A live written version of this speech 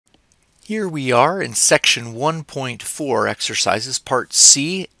Here we are in section 1.4 exercises, part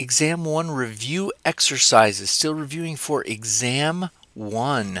C, exam 1 review exercises. Still reviewing for exam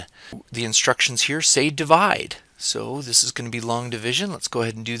 1. The instructions here say divide. So this is going to be long division. Let's go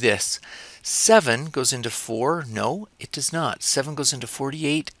ahead and do this. 7 goes into 4. No, it does not. 7 goes into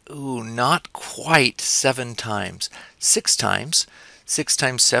 48. Ooh, not quite 7 times. 6 times. 6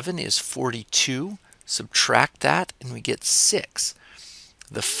 times 7 is 42. Subtract that and we get 6.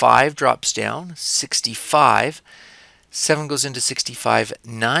 The 5 drops down, 65. 7 goes into 65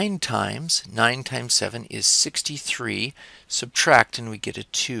 9 times. 9 times 7 is 63. Subtract and we get a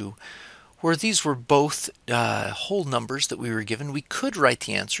 2. Where these were both whole numbers that we were given, we could write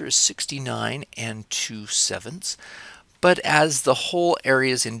the answer as 69 and 2/7. But as the whole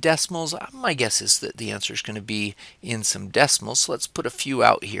area is in decimals, my guess is that the answer is going to be in some decimals. So let's put a few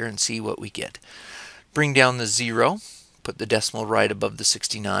out here and see what we get. Bring down the 0. Put the decimal right above the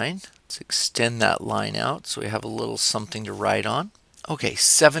 69. Let's extend that line out so we have a little something to write on. Okay,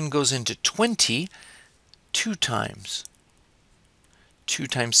 7 goes into 20 2 times. 2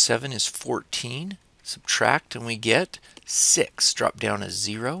 times 7 is 14. Subtract and we get 6. Drop down a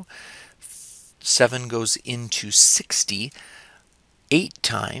 0. 7 goes into 60 8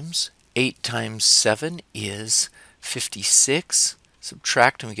 times. 8 times 7 is 56.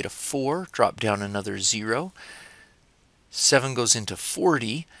 Subtract and we get a 4. Drop down another 0. 7 goes into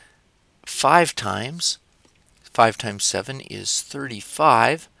 40 5 times. 5 times 7 is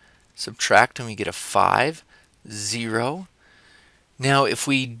 35. Subtract and we get a 5. 0. Now if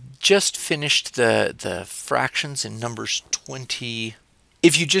we just finished the fractions in numbers 20,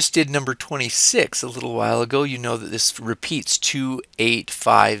 if you just did number 26 a little while ago, you know that this repeats 2, 8,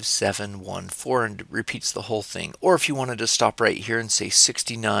 5, 7, 1, 4 and repeats the whole thing. Or if you wanted to stop right here and say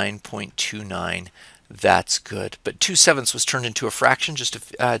 69.29, that's good. But 2/7 was turned into a fraction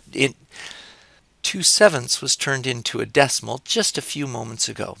 2/7 was turned into a decimal just a few moments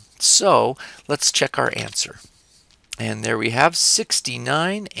ago. So let's check our answer. And there we have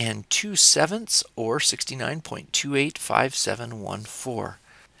 69 and 2/7, or 69.285714.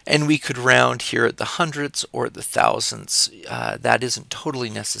 And we could round here at the hundredths or at the thousandths. That isn't totally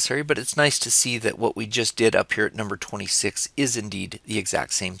necessary, but it's nice to see that what we just did up here at number 26 is indeed the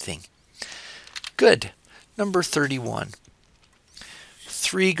exact same thing. Good. Number 31.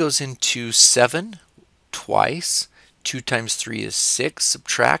 3 goes into 7 twice. 2 times 3 is 6.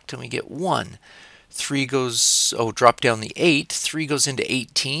 Subtract and we get 1. 3 goes, drop down the 8. 3 goes into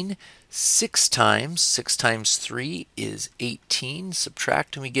 18. 6 times. 6 times 3 is 18.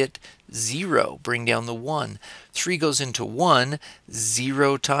 Subtract and we get 0. Bring down the 1. 3 goes into 1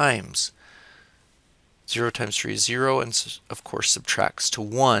 0 times. 0 times 3 is 0, and of course subtracts to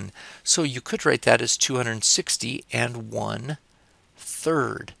 1. So you could write that as 260 and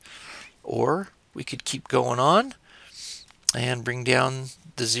 1/3. Or we could keep going on and bring down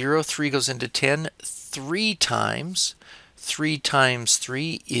the 0. 3 goes into 10 3 times. 3 times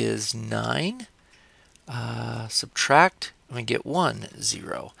 3 is 9. Subtract and we get 1,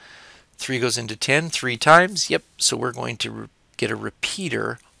 0. 3 goes into 10 3 times. Yep, so we're going to get a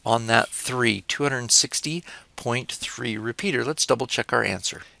repeater on that 3, 260.3 repeater. Let's double check our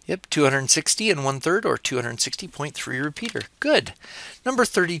answer. Yep, 260 and 1/3, or 260.3 repeater. Good. Number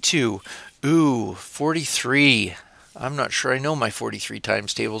 32. Ooh, 43. I'm not sure I know my 43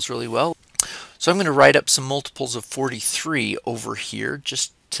 times tables really well. So I'm going to write up some multiples of 43 over here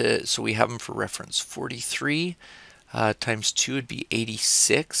just so we have them for reference. 43 times 2 would be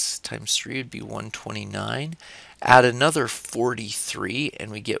 86, times 3 would be 129. Add another 43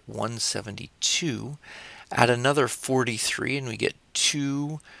 and we get 172. Add another 43 and we get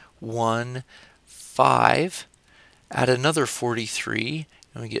 215. Add another 43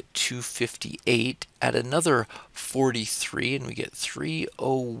 and we get 258. Add another 43 and we get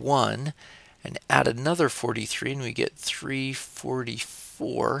 301. And add another 43 and we get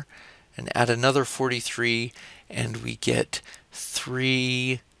 344. And add another 43 and we get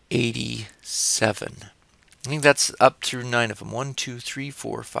 387. I think that's up through 9 of them. 1, 2, 3,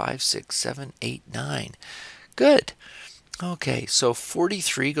 4, 5, 6, 7, 8, 9. Good. Okay, so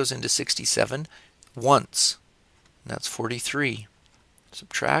 43 goes into 67 once. And that's 43.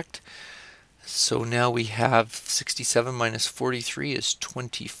 Subtract. So now we have 67 minus 43 is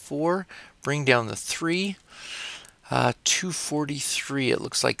 24. Bring down the 3. 243, it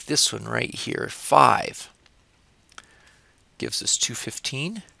looks like this one right here, 5. Gives us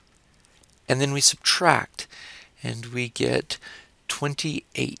 215. And then we subtract, and we get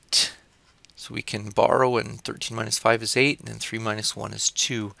 28. So we can borrow, and 13 minus 5 is 8, and then 3 minus 1 is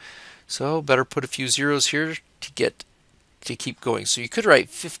 2. So better put a few zeros here to get to keep going. So you could write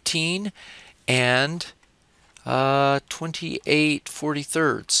 15 and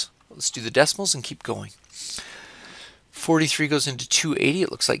 28/43. Let's do the decimals and keep going. 43 goes into 280.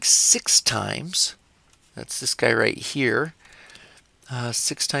 It looks like 6 times. That's this guy right here.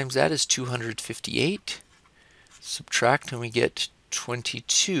 6 times that is 258. Subtract and we get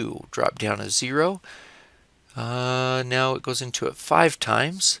 22. Drop down a 0. Now it goes into it 5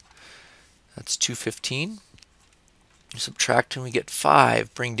 times. That's 215. Subtract and we get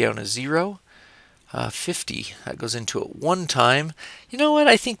 5. Bring down a 0. 50. That goes into it 1 time. You know what?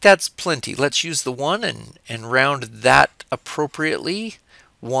 I think that's plenty. Let's use the 1 and round that appropriately.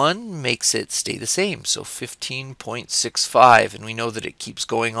 1 makes it stay the same. So 15.65. And we know that it keeps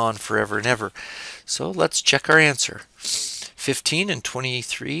going on forever and ever. So let's check our answer. 15 and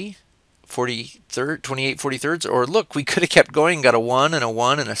 28 43rds. Or look, we could have kept going, got a 1 and a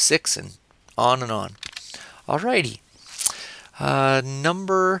 1 and a 6 and on and on. Alrighty.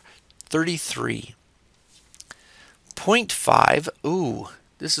 Number 33. 0.5. Ooh,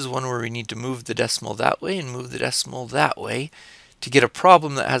 this is one where we need to move the decimal that way and move the decimal that way to get a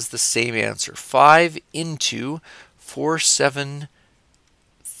problem that has the same answer. 5 into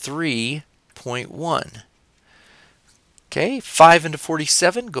 473.1. Okay, 5 into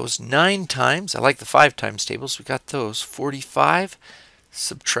 47 goes 9 times. I like the 5 times tables. We got those. 45.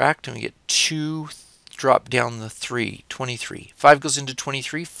 Subtract and we get 2. Drop down the 3. 23. 5 goes into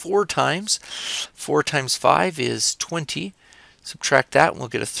 23 4 times. 4 times 5 is 20. Subtract that and we'll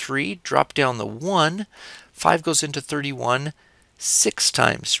get a 3. Drop down the 1. 5 goes into 31 6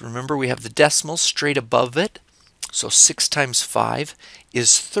 times. Remember, we have the decimal straight above it. So 6 times 5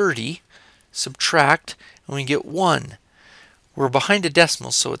 is 30. Subtract and we get 1. We're behind a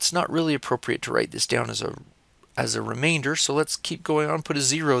decimal, so it's not really appropriate to write this down as a remainder. So let's keep going on, put a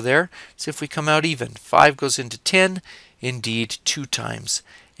 0 there, see if we come out even. 5 goes into 10, indeed 2 times,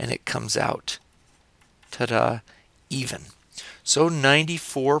 and it comes out, ta-da, even. So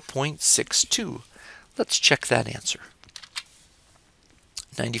 94.62. Let's check that answer.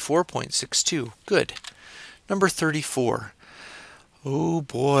 94.62, good. Number 34. Oh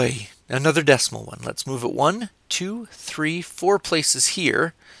boy, another decimal one. Let's move it 1, 2, 3, 4 places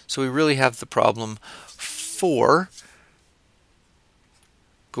here. So we really have the problem 4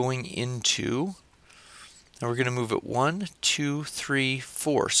 going into, now we're going to move it 1, 2, 3,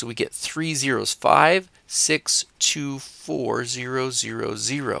 4. So we get 3 zeros. 5, 6, 2, 4, 0, 0,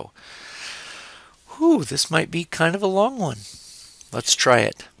 0. Whew, this might be kind of a long one. Let's try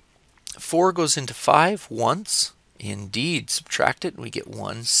it. 4 goes into 5 once. Indeed, subtract it and we get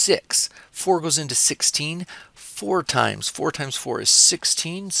 1, 6. 4 goes into 16 4 times. 4 times 4 is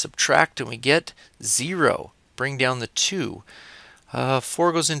 16. Subtract and we get 0. Bring down the 2.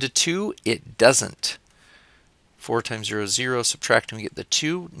 4 goes into 2. It doesn't. 4 times 0 is 0. Subtract and we get the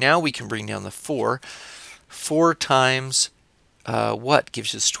 2. Now we can bring down the 4. 4 times what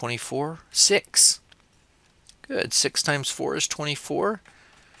gives us 24? 6. Good. 6 times 4 is 24.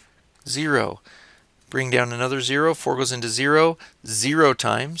 0. Bring down another 0. 4 goes into 0 0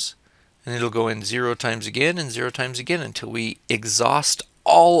 times. And it'll go in 0 times again and 0 times again until we exhaust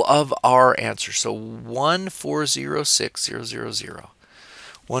all of our answers. So 1,406,000.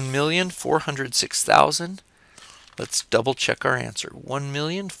 1,406,000. Let's double check our answer.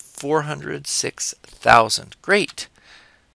 1,406,000. Great.